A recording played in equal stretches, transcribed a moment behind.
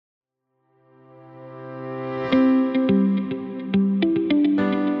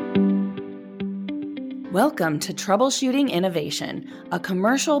Welcome to Troubleshooting Innovation, a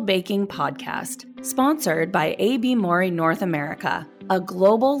commercial baking podcast sponsored by AB Mauri North America, a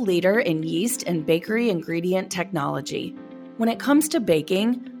global leader in yeast and bakery ingredient technology. When it comes to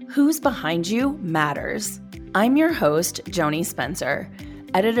baking, who's behind you matters. I'm your host, Joni Spencer,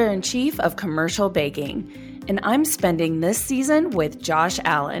 Editor-in-Chief of Commercial Baking, and I'm spending this season with Josh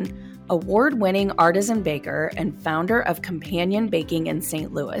Allen, award-winning artisan baker and founder of Companion Baking in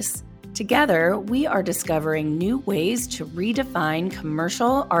St. Louis. Together, we are discovering new ways to redefine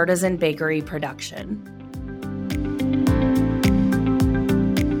commercial artisan bakery production.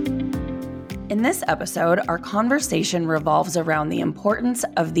 In this episode, our conversation revolves around the importance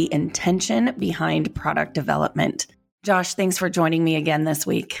of the intention behind product development. Josh, thanks for joining me again this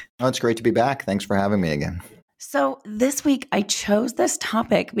week. Oh, it's great to be back. Thanks for having me again. So this week, I chose this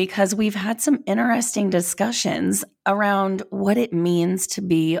topic because we've had some interesting discussions around what it means to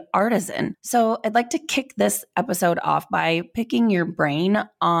be artisan. So I'd like to kick this episode off by picking your brain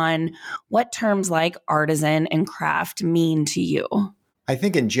on what terms like artisan and craft mean to you. I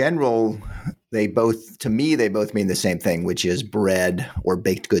think in general, they both mean the same thing, which is bread or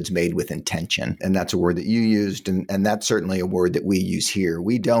baked goods made with intention. And that's a word that you used, and that's certainly a word that we use here.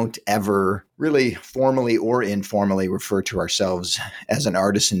 We don't ever really formally or informally refer to ourselves as an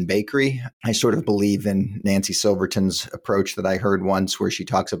artisan bakery. I sort of believe in Nancy Silverton's approach that I heard once where she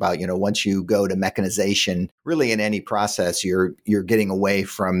talks about, once you go to mechanization, really in any process, you're getting away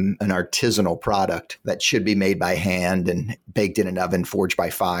from an artisanal product that should be made by hand and baked in an oven, forged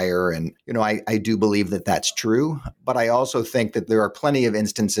by fire. And, I do believe that that's true, but I also think that there are plenty of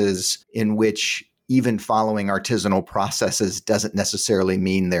instances in which even following artisanal processes doesn't necessarily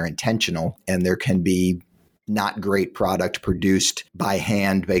mean they're intentional, and there can be not great product produced by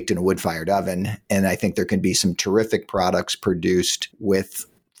hand baked in a wood-fired oven. And I think there can be some terrific products produced with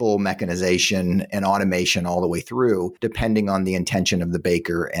full mechanization and automation all the way through, depending on the intention of the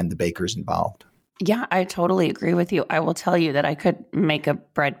baker and the bakers involved. Yeah, I totally agree with you. I will tell you that I could make a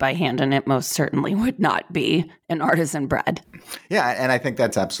bread by hand and it most certainly would not be an artisan bread. Yeah, and I think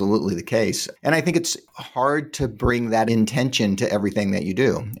that's absolutely the case. And I think it's hard to bring that intention to everything that you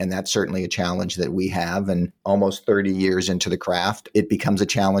do. And that's certainly a challenge that we have. And almost 30 years into the craft, it becomes a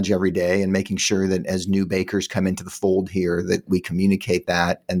challenge every day, and making sure that as new bakers come into the fold here, that we communicate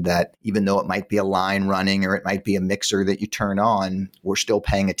that, and that even though it might be a line running or it might be a mixer that you turn on, we're still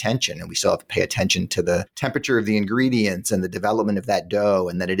paying attention, and we still have to pay attention to the temperature of the ingredients and the development of that dough,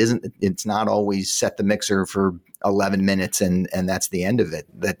 and that it's not always set the mixer for 11 minutes and that's the end of it,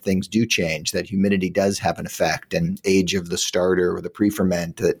 that things do change, that humidity does have an effect, and age of the starter or the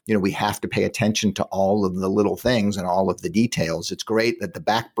pre-ferment, that, we have to pay attention to all of the little things and all of the details. It's great that the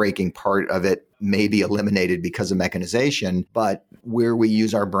back-breaking part of it may be eliminated because of mechanization, but where we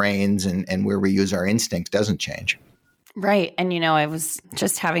use our brains and where we use our instincts doesn't change. Right. And, I was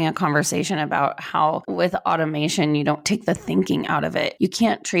just having a conversation about how with automation, you don't take the thinking out of it. You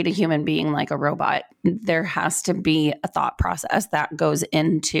can't treat a human being like a robot. There has to be a thought process that goes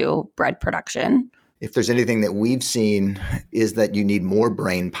into bread production. If there's anything that we've seen is that you need more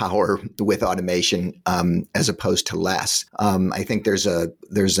brain power with automation as opposed to less. I think there's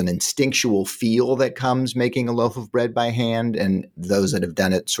an instinctual feel that comes making a loaf of bread by hand, and those that have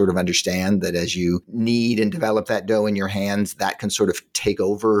done it sort of understand that as you knead and develop that dough in your hands, that can sort of take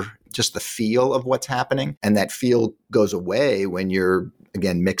over just the feel of what's happening. And that feel goes away when you're,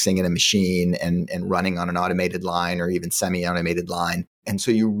 again, mixing in a machine and running on an automated line or even semi-automated line. And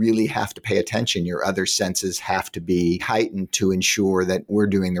so you really have to pay attention. Your other senses have to be heightened to ensure that we're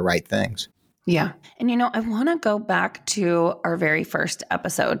doing the right things. Yeah. And, I want to go back to our very first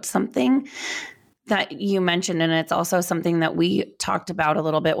episode, something that you mentioned, and it's also something that we talked about a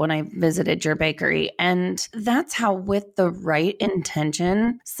little bit when I visited your bakery. And that's how, with the right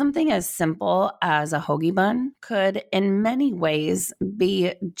intention, something as simple as a hoagie bun could in many ways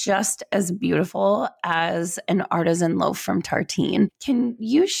be just as beautiful as an artisan loaf from Tartine. Can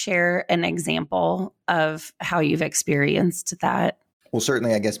you share an example of how you've experienced that? Well,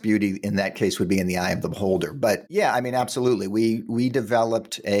 certainly, I guess beauty in that case would be in the eye of the beholder. But yeah, absolutely. We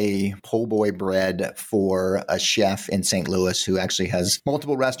developed a po' boy bread for a chef in St. Louis who actually has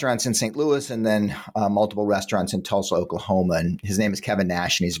multiple restaurants in St. Louis and then multiple restaurants in Tulsa, Oklahoma. And his name is Kevin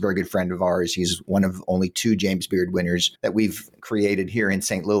Nash, and he's a very good friend of ours. He's one of only 2 James Beard winners that we've created here in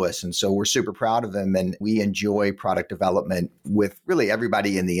St. Louis. And so we're super proud of him, and we enjoy product development with really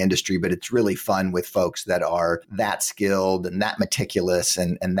everybody in the industry, but it's really fun with folks that are that skilled and that meticulous meticulous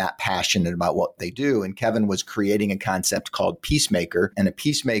and that passionate about what they do. And Kevin was creating a concept called Peacemaker. And a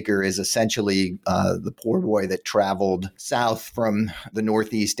peacemaker is essentially the poor boy that traveled south from the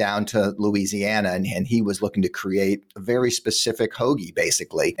Northeast down to Louisiana. And he was looking to create a very specific hoagie,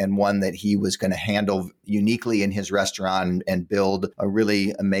 basically, and one that he was going to handle uniquely in his restaurant and build a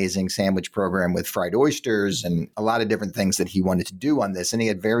really amazing sandwich program with fried oysters and a lot of different things that he wanted to do on this. And he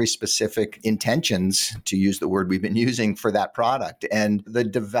had very specific intentions, to use the word we've been using, for that product. And the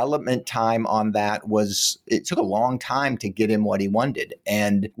development time on that it took a long time to get him what he wanted.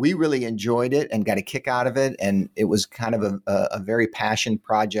 And we really enjoyed it and got a kick out of it. And it was kind of a very passion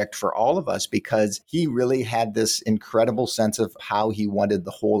project for all of us, because he really had this incredible sense of how he wanted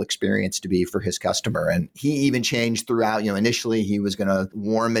the whole experience to be for his customer. And he even changed throughout. Initially he was going to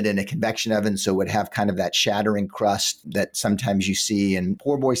warm it in a convection oven, so it would have kind of that shattering crust that sometimes you see in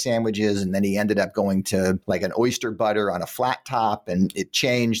poor boy sandwiches. And then he ended up going to like an oyster butter on a flat top, and it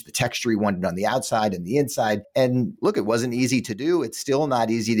changed the texture he wanted on the outside and the inside. And look, it wasn't easy to do. It's still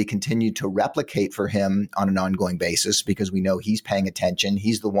not easy to continue to replicate for him on an ongoing basis, because we know he's paying attention.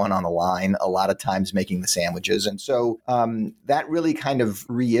 He's the one on the line a lot of times making the sandwiches. And so that really kind of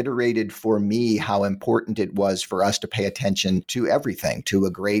reiterated for me how important it was for us to pay attention to everything, to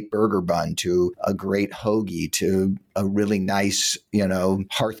a great burger bun, to a great hoagie, to a really nice,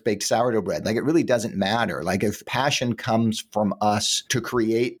 hearth-baked sourdough bread. Like, it really doesn't matter. Like, if passion comes from us to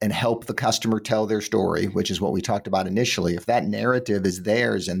create and help the customer tell their story, which is what we talked about initially, if that narrative is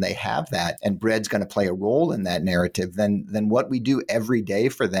theirs and they have that, and bread's going to play a role in that narrative, then what we do every day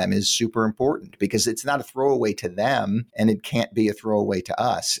for them is super important, because it's not a throwaway to them and it can't be a throwaway to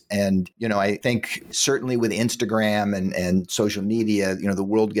us. And, I think certainly with Instagram and social media, the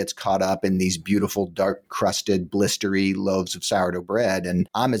world gets caught up in these beautiful, dark crusted, blistery loaves of sourdough bread. And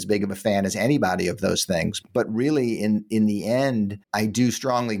I'm as big of a fan as anybody of those things. But really, in the end, I do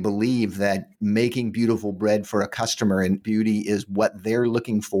strongly believe that making beautiful bread for a customer, and beauty is what they're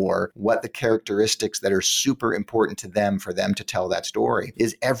looking for, what the characteristics that are super important to them for them to tell that story,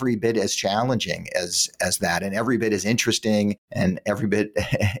 is every bit as challenging as that, and every bit as interesting, and every bit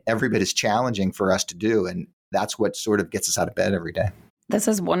as challenging for us to do. And that's what sort of gets us out of bed every day. This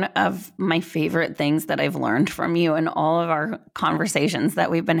is one of my favorite things that I've learned from you in all of our conversations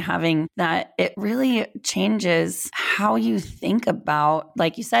that we've been having, that it really changes how you think about,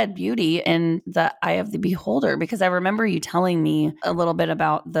 like you said, beauty in the eye of the beholder. Because I remember you telling me a little bit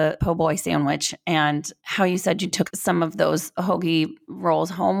about the po' boy sandwich and how you said you took some of those hoagie rolls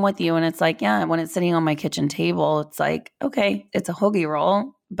home with you. And it's like, yeah, when it's sitting on my kitchen table, it's like, okay, it's a hoagie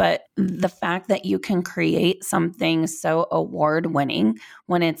roll. But the fact that you can create something so award-winning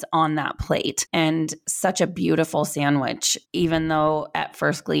when it's on that plate, and such a beautiful sandwich, even though at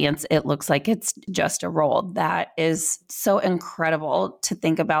first glance it looks like it's just a roll, that is so incredible to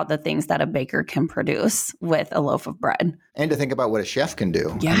think about the things that a baker can produce with a loaf of bread. And to think about what a chef can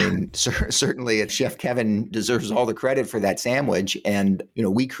do. Yeah. I mean, certainly Chef Kevin deserves all the credit for that sandwich. And,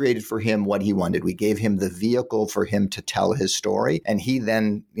 we created for him what he wanted. We gave him the vehicle for him to tell his story. And he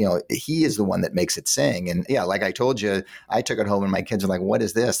then, he is the one that makes it sing. And yeah, like I told you, I took it home and my kids are like, what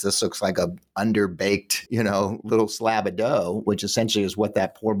is this? This looks like a underbaked, little slab of dough, which essentially is what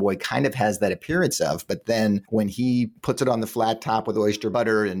that poor boy kind of has that appearance of. But then when he puts it on the flat top with oyster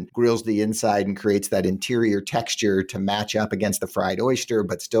butter and grills the inside and creates that interior texture to match up against the fried oyster,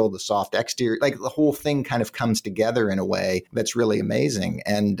 but still the soft exterior, like the whole thing kind of comes together in a way that's really amazing.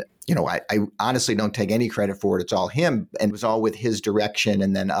 And I honestly don't take any credit for it. It's all him, and it was all with his direction,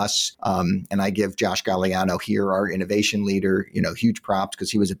 and then us. And I give Josh Galliano here, our innovation leader, huge props,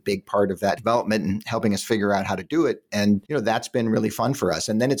 because he was a big part of that development and helping us figure out how to do it. And, that's been really fun for us.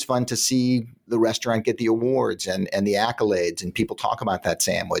 And then it's fun to see the restaurant get the awards and the accolades, and people talk about that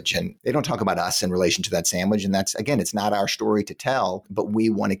sandwich, and they don't talk about us in relation to that sandwich. And that's, again, it's not our story to tell, but we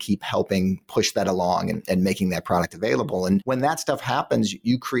want to keep helping push that along and making that product available. And when that stuff happens,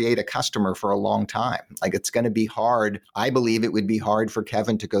 you create a customer for a long time. Like, it's going to be hard. I believe it would be hard for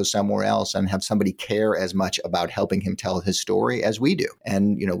Kevin to go somewhere else and have somebody care as much about helping him tell his story as we do.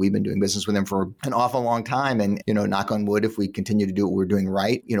 And, we've been doing business with him for an awful long time. And, knock on wood, if we continue to do what we're doing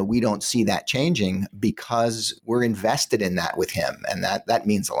right, we don't see that changing, because we're invested in that with him. And that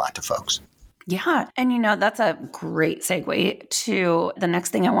means a lot to folks. Yeah. And that's a great segue to the next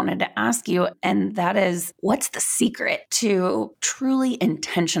thing I wanted to ask you. And that is, what's the secret to truly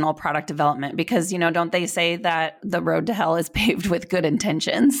intentional product development? Because, don't they say that the road to hell is paved with good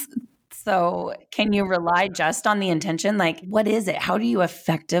intentions? So can you rely just on the intention? Like, what is it? How do you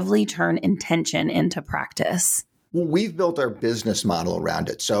effectively turn intention into practice? Well, we've built our business model around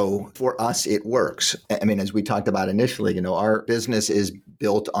it. So for us, it works. I mean, as we talked about initially, our business is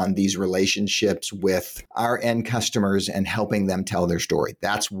built on these relationships with our end customers and helping them tell their story.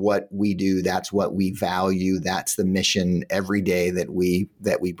 That's what we do. That's what we value. That's the mission every day that we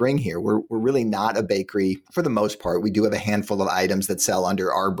bring here. We're really not a bakery for the most part. We do have a handful of items that sell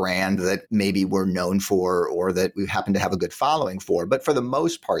under our brand that maybe we're known for or that we happen to have a good following for. But for the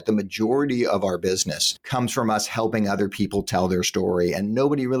most part, the majority of our business comes from us helping other people tell their story. And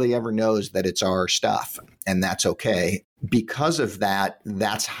nobody really ever knows that it's our stuff. And that's okay. Because of that,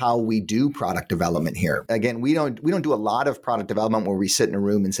 that's how we do product development here. Again, we don't do a lot of product development where we sit in a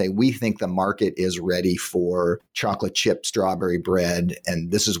room and say, we think the market is ready for chocolate chip strawberry bread,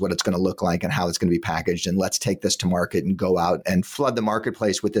 and this is what it's going to look like and how it's going to be packaged, and let's take this to market and go out and flood the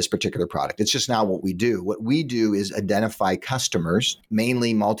marketplace with this particular product. It's just not what we do. What we do is identify customers,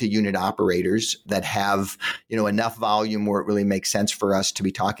 mainly multi-unit operators that have, enough volume where it really makes sense for us to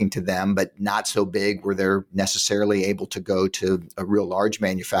be talking to them, but not so big where they're necessarily able to go to a real large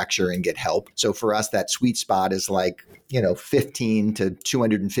manufacturer and get help. So for us, that sweet spot is like, 15 to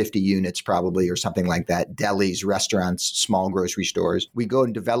 250 units probably, or something like that. Delis, restaurants, small grocery stores. We go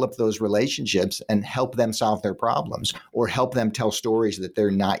and develop those relationships and help them solve their problems or help them tell stories that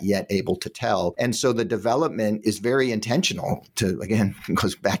they're not yet able to tell. And so the development is very intentional again, it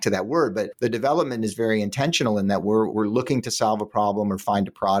goes back to that word, but the development is very intentional in that we're looking to solve a problem or find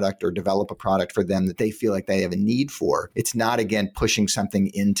a product or develop a product for them that they feel like they have a need for. It's not, again, pushing something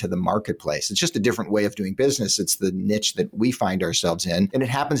into the marketplace. It's just a different way of doing business. It's the niche that we find ourselves in. And it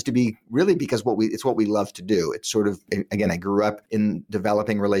happens to be really because it's what we love to do. It's sort of, again, I grew up in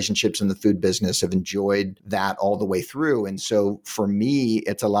developing relationships in the food business, have enjoyed that all the way through. And so for me,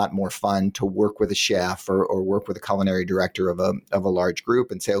 it's a lot more fun to work with a chef or work with a culinary director of a large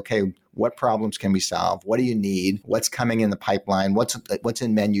group and say, okay, what problems can we solve? What do you need? What's coming in the pipeline? What's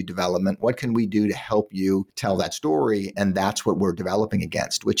in menu development? What can we do to help you tell that story? And that's what we're developing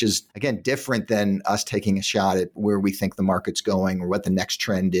against, which is, again, different than us taking a shot at where we think the market's going or what the next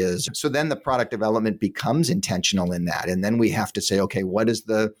trend is. So then the product development becomes intentional in that. And then we have to say, okay, what is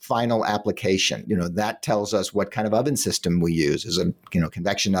the final application? That tells us what kind of oven system we use. Is it,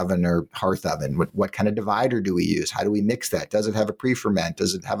 convection oven or hearth oven? What kind of divider do we use? How do we mix that? Does it have a pre-ferment?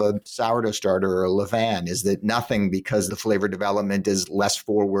 Does it have a sourdough starter or a levain? Is that nothing because the flavor development is less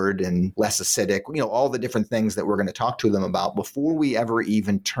forward and less acidic? All the different things that we're going to talk to them about before we ever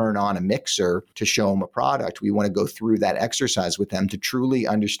even turn on a mixer to show them a product. We want to go through that exercise with them to truly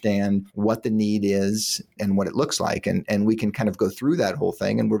understand what the need is and what it looks like. And we can kind of go through that whole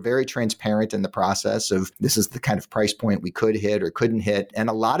thing. And we're very transparent in the process of this is the kind of price point we could hit or couldn't hit. And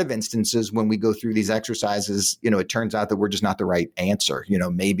a lot of instances when we go through these exercises, it turns out that we're just not the right answer.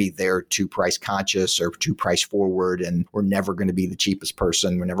 Maybe they're too price conscious or too price forward, and we're never going to be the cheapest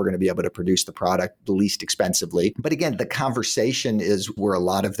person. We're never going to be able to produce the product the least expensively. But again, the conversation is where a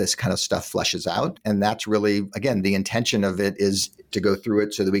lot of this kind of stuff fleshes out. And that's really, again, the intention of it is to go through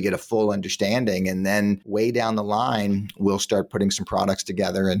it so that we get a full understanding. And then way down the line, we'll start putting some products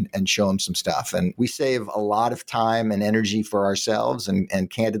together and show them some stuff. And we save a lot of time and energy for ourselves and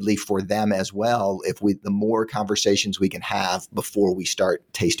candidly for them as well the more conversations we can have before we start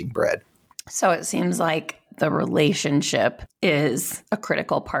tasting bread. So it seems like the relationship is a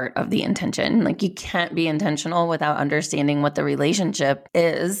critical part of the intention. Like you can't be intentional without understanding what the relationship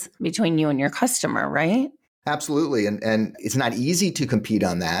is between you and your customer, right? Absolutely. And it's not easy to compete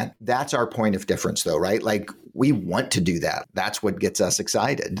on that. That's our point of difference though, right? Like we want to do that. That's what gets us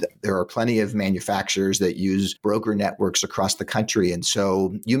excited. There are plenty of manufacturers that use broker networks across the country. And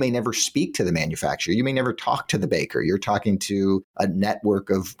so you may never speak to the manufacturer. You may never talk to the baker. You're talking to a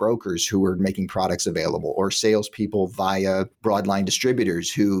network of brokers who are making products available or salespeople via broadline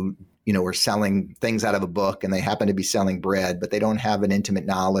distributors who are selling things out of a book and they happen to be selling bread, but they don't have an intimate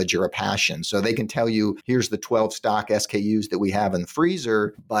knowledge or a passion. So they can tell you, here's the 12 stock SKUs that we have in the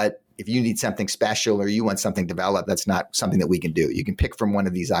freezer, but if you need something special or you want something developed, that's not something that we can do. You can pick from one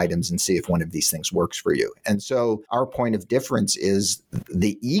of these items and see if one of these things works for you. And so our point of difference is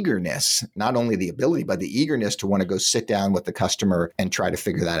the eagerness, not only the ability, but the eagerness to want to go sit down with the customer and try to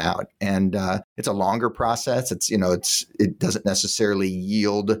figure that out. And it's a longer process. It doesn't necessarily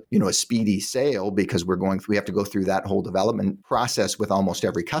yield, a speedy sale because we have to go through that whole development process with almost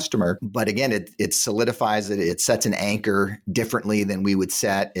every customer. But again, it solidifies it. It sets an anchor differently than we would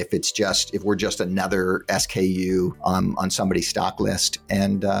set if we're just another SKU on somebody's stock list.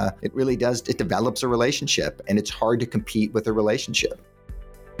 And it really does, it develops a relationship, and it's hard to compete with a relationship.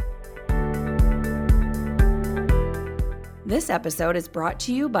 This episode is brought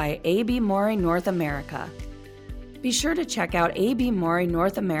to you by AB Mauri North America. Be sure to check out A.B. Mori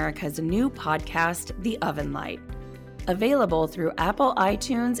North America's new podcast, The Oven Light, available through Apple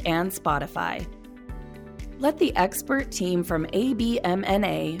iTunes and Spotify. Let the expert team from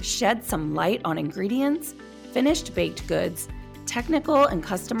ABMNA shed some light on ingredients, finished baked goods, technical and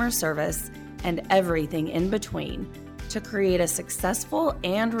customer service, and everything in between to create a successful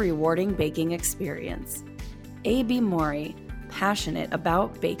and rewarding baking experience. A.B. Mori, passionate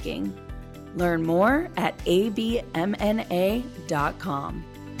about baking. Learn more at abmna.com.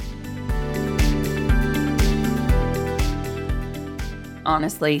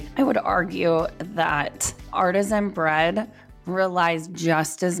 Honestly, I would argue that artisan bread relies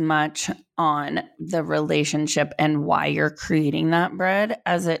just as much on the relationship and why you're creating that bread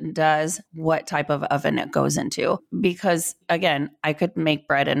as it does what type of oven it goes into. Because again, I could make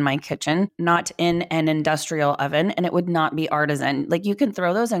bread in my kitchen, not in an industrial oven, and it would not be artisan. Like you can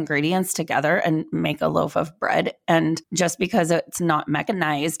throw those ingredients together and make a loaf of bread. And just because it's not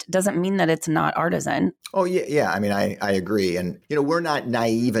mechanized doesn't mean that it's not artisan. Oh, yeah. Yeah. I mean, I agree. And, we're not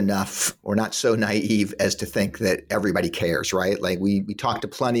naive enough or not so naive as to think that everybody cares, right? Like we talk to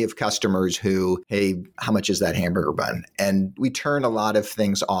plenty of customers who, hey, how much is that hamburger bun? And we turn a lot of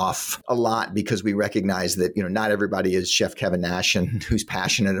things off a lot because we recognize that, not everybody is Chef Kevin Nash and who's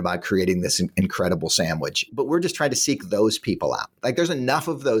passionate about creating this incredible sandwich. But we're just trying to seek those people out. Like there's enough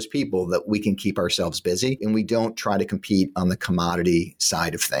of those people that we can keep ourselves busy, and we don't try to compete on the commodity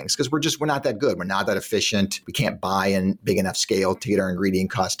side of things because we're not that good. We're not that efficient. We can't buy in big enough scale to get our ingredient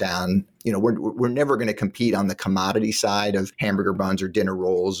costs down. We're never going to compete on the commodity side of hamburger buns or dinner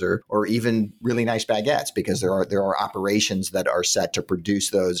rolls or even really nice baguettes because there are operations that are set to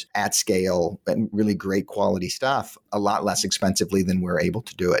produce those at scale and really great quality stuff a lot less expensively than we're able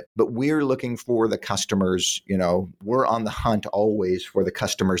to do it. But we're looking for the customers, we're on the hunt always for the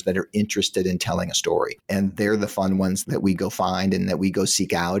customers that are interested in telling a story. And they're the fun ones that we go find and that we go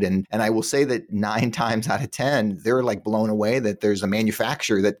seek out. And I will say that 9 times out of 10, they're like blown away that there's a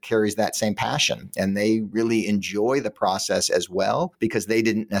manufacturer that carries that same passion. And they really enjoy the process as well because they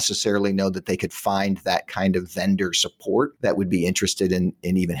didn't necessarily know that they could find that kind of vendor support that would be interested in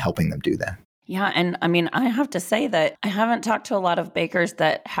even helping them do that. Yeah. And I mean, I have to say that I haven't talked to a lot of bakers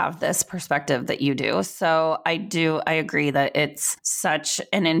that have this perspective that you do. So I agree that it's such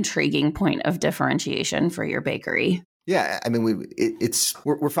an intriguing point of differentiation for your bakery. Yeah, I mean,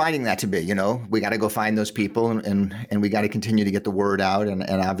 we're finding that to be, we got to go find those people and we got to continue to get the word out. And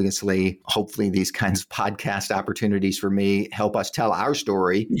obviously, hopefully these kinds of podcast opportunities for me help us tell our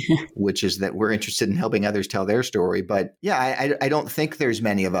story, which is that we're interested in helping others tell their story. But yeah, I don't think there's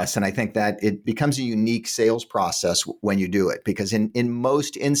many of us. And I think that it becomes a unique sales process when you do it, because in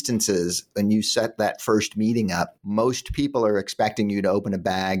most instances, when you set that first meeting up, most people are expecting you to open a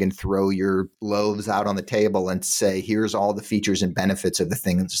bag and throw your loaves out on the table and say, here's all the features and benefits of the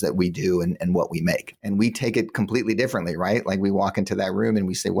things that we do and what we make. And we take it completely differently, right? Like we walk into that room and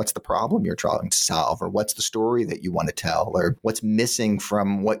we say, what's the problem you're trying to solve? Or what's the story that you want to tell? Or what's missing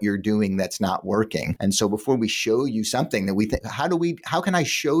from what you're doing that's not working? And so before we show you something that we think, how can I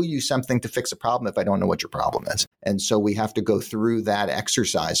show you something to fix a problem if I don't know what your problem is? And so we have to go through that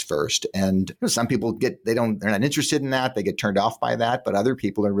exercise first. And some people they're not interested in that. They get turned off by that, but other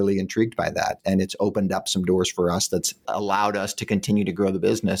people are really intrigued by that. And it's opened up some doors for us that's allowed us to continue to grow the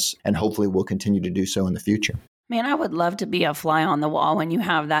business. And hopefully we'll continue to do so in the future. Man, I would love to be a fly on the wall when you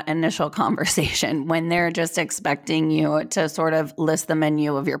have that initial conversation, when they're just expecting you to sort of list the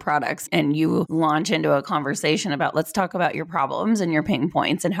menu of your products and you launch into a conversation about, let's talk about your problems and your pain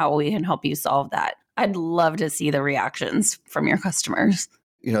points and how we can help you solve that. I'd love to see the reactions from your customers.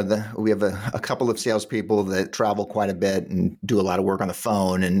 We have a couple of salespeople that travel quite a bit and do a lot of work on the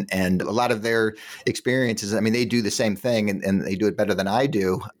phone, and a lot of their experiences, I mean, they do the same thing and they do it better than I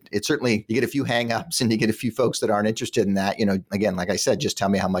do. It's certainly, you get a few hangups and you get a few folks that aren't interested in that. Again, like I said, just tell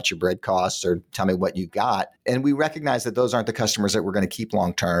me how much your bread costs or tell me what you got. And we recognize that those aren't the customers that we're going to keep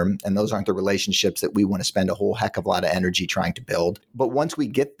long term. And those aren't the relationships that we want to spend a whole heck of a lot of energy trying to build. But once we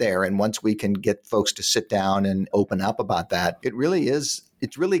get there and once we can get folks to sit down and open up about that,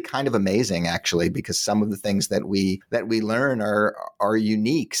 it's really kind of amazing, actually, because some of the things that we learn are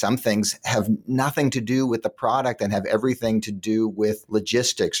unique. Some things have nothing to do with the product and have everything to do with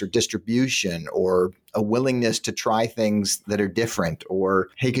logistics or distribution or a willingness to try things that are different, or,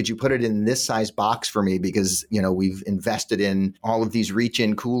 hey, could you put it in this size box for me? Because, we've invested in all of these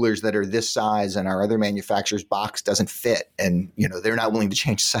reach-in coolers that are this size and our other manufacturer's box doesn't fit. And, they're not willing to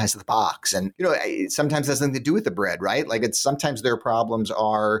change the size of the box. And, sometimes that's nothing to do with the bread, right? Like sometimes their problems terms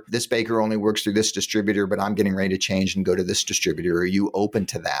are, this baker only works through this distributor, but I'm getting ready to change and go to this distributor. Are you open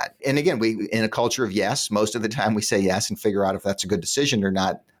to that? And again, we in a culture of yes, most of the time we say yes and figure out if that's a good decision or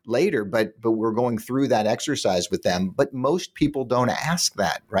not later, but we're going through that exercise with them. But most people don't ask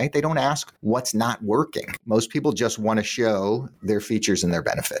that, right? They don't ask what's not working. Most people just want to show their features and their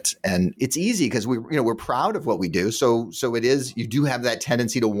benefits. And it's easy because we're proud of what we do. So it is, you do have that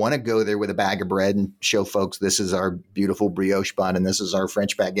tendency to want to go there with a bag of bread and show folks, this is our beautiful brioche bun and this is our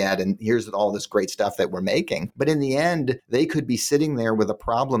French baguette and here's all this great stuff that we're making. But in the end, they could be sitting there with a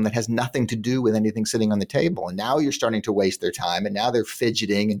problem that has nothing to do with anything sitting on the table. And now you're starting to waste their time and now they're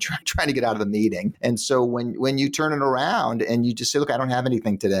fidgeting and trying to get out of the meeting. And so when you turn it around and you just say, look, I don't have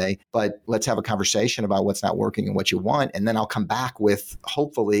anything today, but let's have a conversation about what's not working and what you want. And then I'll come back with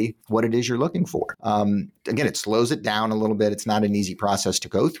hopefully what it is you're looking for. Again, it slows it down a little bit. It's not an easy process to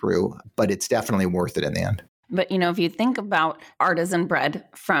go through, but it's definitely worth it in the end. But, if you think about artisan bread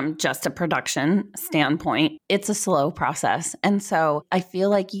from just a production standpoint, it's a slow process. And so I feel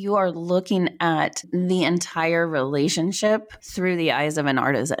like you are looking at the entire relationship through the eyes of an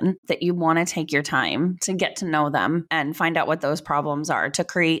artisan, that you want to take your time to get to know them and find out what those problems are to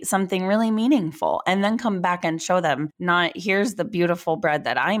create something really meaningful and then come back and show them not here's the beautiful bread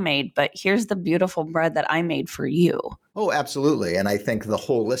that I made, but here's the beautiful bread that I made for you. Oh, absolutely. And I think the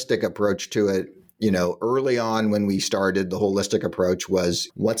holistic approach to it, early on when we started, the holistic approach was,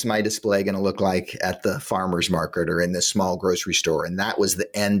 what's my display going to look like at the farmer's market or in this small grocery store? And that was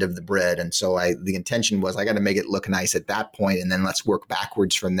the end of the bread. And so the intention was, I got to make it look nice at that point, and then let's work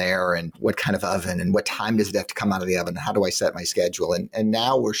backwards from there. And what kind of oven and what time does it have to come out of the oven? How do I set my schedule? And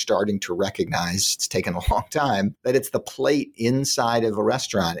now we're starting to recognize, it's taken a long time, that it's the plate inside of a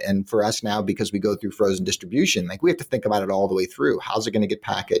restaurant. And for us now, because we go through frozen distribution, we have to think about it all the way through. How's it going to get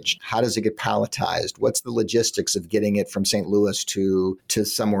packaged? How does it get palletized? What's the logistics of getting it from St. Louis to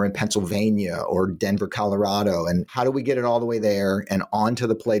somewhere in Pennsylvania or Denver, Colorado? And how do we get it all the way there and onto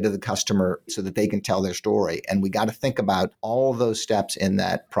the plate of the customer so that they can tell their story? And we got to think about all those steps in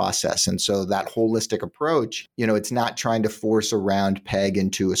that process. And so that holistic approach, it's not trying to force a round peg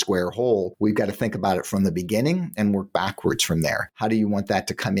into a square hole. We've got to think about it from the beginning and work backwards from there. How do you want that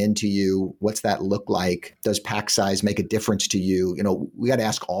to come into you? What's that look like? Does pack size make a difference to you? We got to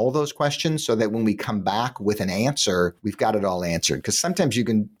ask all those questions so that when we come back with an answer, we've got it all answered. Because sometimes you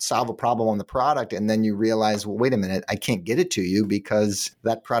can solve a problem on the product and then you realize, well, wait a minute, I can't get it to you because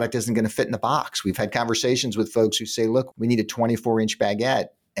that product isn't going to fit in the box. We've had conversations with folks who say, look, we need a 24-inch baguette.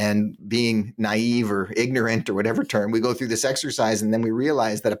 And being naive or ignorant or whatever term, we go through this exercise and then we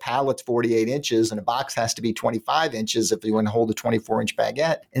realize that a pallet's 48 inches and a box has to be 25 inches if you want to hold a 24-inch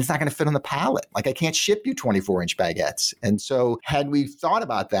baguette. And it's not going to fit on the pallet. I can't ship you 24-inch baguettes. And so had we thought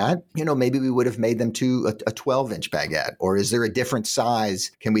about that, maybe we would have made them to a 12-inch baguette. Or is there a different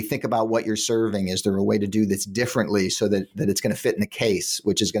size? Can we think about what you're serving? Is there a way to do this differently so that it's going to fit in a case,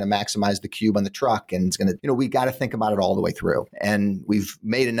 which is going to maximize the cube on the truck? And it's going to, we got to think about it all the way through. And we've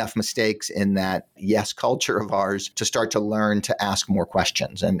made enough mistakes in that yes culture of ours to start to learn to ask more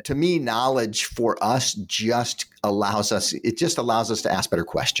questions. And to me, knowledge for us just allows us to ask better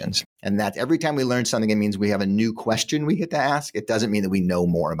questions. And that every time we learn something, it means we have a new question we get to ask. It doesn't mean that we know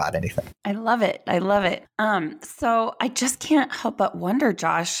more about anything. I love it. So I just can't help but wonder,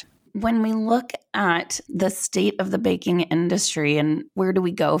 Josh, when we look at the state of the baking industry and where do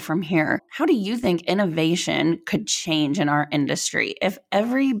we go from here, how do you think innovation could change in our industry if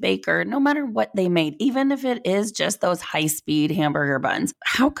every baker, no matter what they made, even if it is just those high-speed hamburger buns,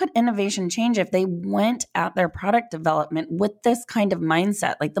 how could innovation change if they went at their product development with this kind of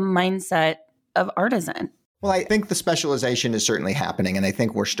mindset, like the mindset of artisan? Well, I think the specialization is certainly happening. And I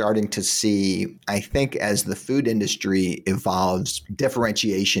think we're starting to see, as the food industry evolves,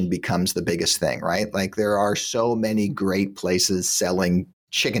 differentiation becomes the biggest thing, right? There are so many great places selling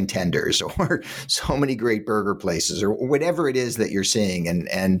chicken tenders or so many great burger places or whatever it is that you're seeing,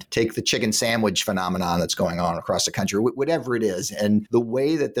 and take the chicken sandwich phenomenon that's going on across the country, whatever it is. And the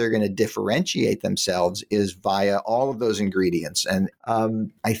way that they're going to differentiate themselves is via all of those ingredients. And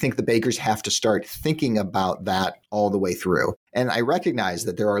I think the bakers have to start thinking about that all the way through. And I recognize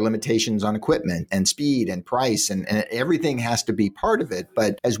that there are limitations on equipment and speed and price, and everything has to be part of it.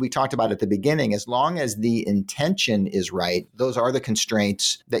 But as we talked about at the beginning, as long as the intention is right, those are the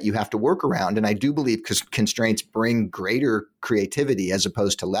constraints that you have to work around. And I do believe constraints bring greater creativity as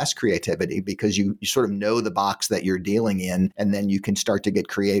opposed to less creativity, because you sort of know the box that you're dealing in, and then you can start to get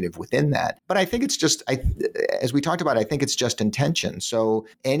creative within that. But I think it's just, as we talked about, I think it's just intention. So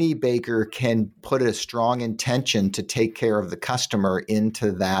any baker can put a strong intention to take care of the customer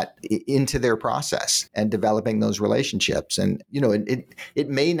into their process and developing those relationships. And, it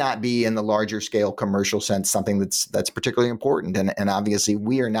may not be in the larger scale commercial sense something that's particularly important. And obviously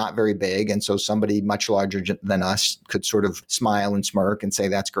we are not very big. And so somebody much larger than us could sort of smile and smirk and say,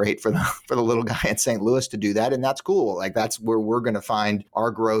 that's great for the little guy in St. Louis to do that. And that's cool. Like that's where we're going to find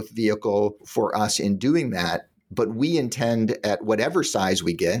our growth vehicle for us in doing that. But we intend at whatever size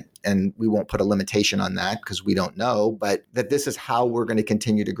we get, and we won't put a limitation on that because we don't know, but that this is how we're going to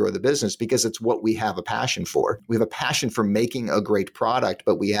continue to grow the business because it's what we have a passion for. We have a passion for making a great product,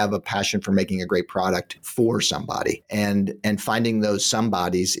 but we have a passion for making a great product for somebody. And finding those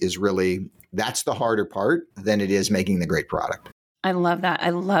somebodies is really, that's the harder part than it is making the great product. I love that.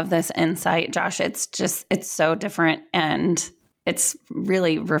 I love this insight, Josh. It's so different and it's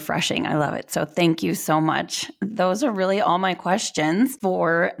really refreshing. I love it. So thank you so much. Those are really all my questions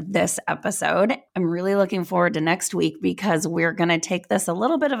for this episode. I'm really looking forward to next week because we're going to take this a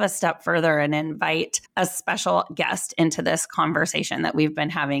little bit of a step further and invite a special guest into this conversation that we've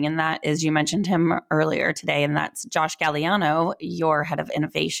been having. And that is, you mentioned him earlier today, and that's Josh Galliano, your head of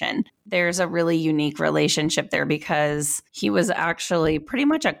innovation. There's a really unique relationship there because he was actually pretty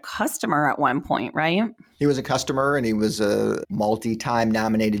much a customer at one point, right? He was a customer and he was a multi-time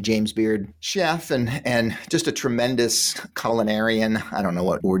nominated James Beard chef and just a tremendous culinarian. I don't know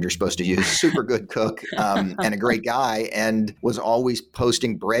what word you're supposed to use. Super good cook and a great guy, and was always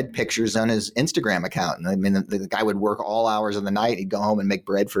posting bread pictures on his Instagram account. And I mean, the guy would work all hours of the night. He'd go home and make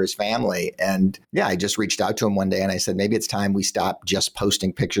bread for his family. And yeah, I just reached out to him one day and I said, maybe it's time we stop just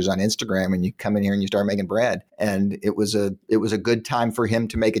posting pictures on Instagram and you come in here and you start making bread. And it was a good time for him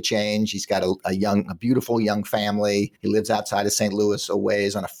to make a change. He's got a beautiful young family. He lives outside of St. Louis a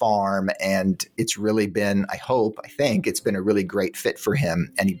ways on a farm. And it's really been, I think it's been a really great fit for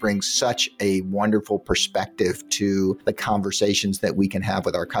him. And he brings such a wonderful perspective to the conversations that we can have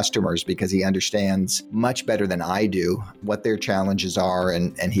with our customers because he understands much better than I do what their challenges are.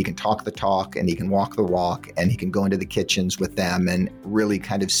 And he can talk the talk and he can walk the walk and he can go into the kitchens with them and really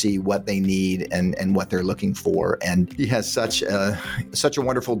kind of see what they need and what they're looking for. And he has such a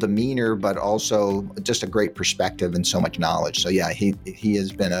wonderful demeanor, but also just a great perspective and so much knowledge. So yeah, he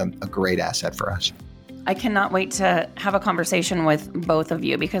has been a great asset for us. I cannot wait to have a conversation with both of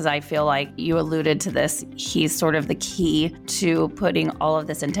you because I feel like you alluded to this. He's sort of the key to putting all of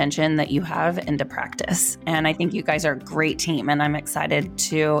this intention that you have into practice. And I think you guys are a great team, and I'm excited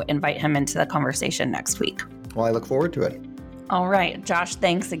to invite him into the conversation next week. Well, I look forward to it. All right, Josh,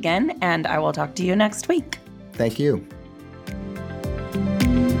 thanks again, and I will talk to you next week. Thank you.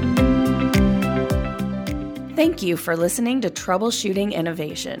 Thank you for listening to Troubleshooting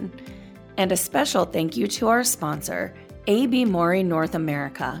Innovation. And a special thank you to our sponsor, A.B. Maury North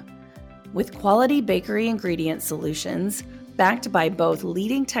America. With quality bakery ingredient solutions, backed by both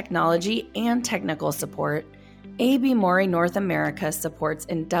leading technology and technical support, A.B. Maury North America supports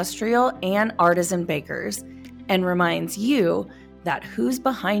industrial and artisan bakers and reminds you that who's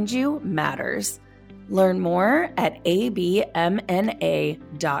behind you matters. Learn more at abmna.com.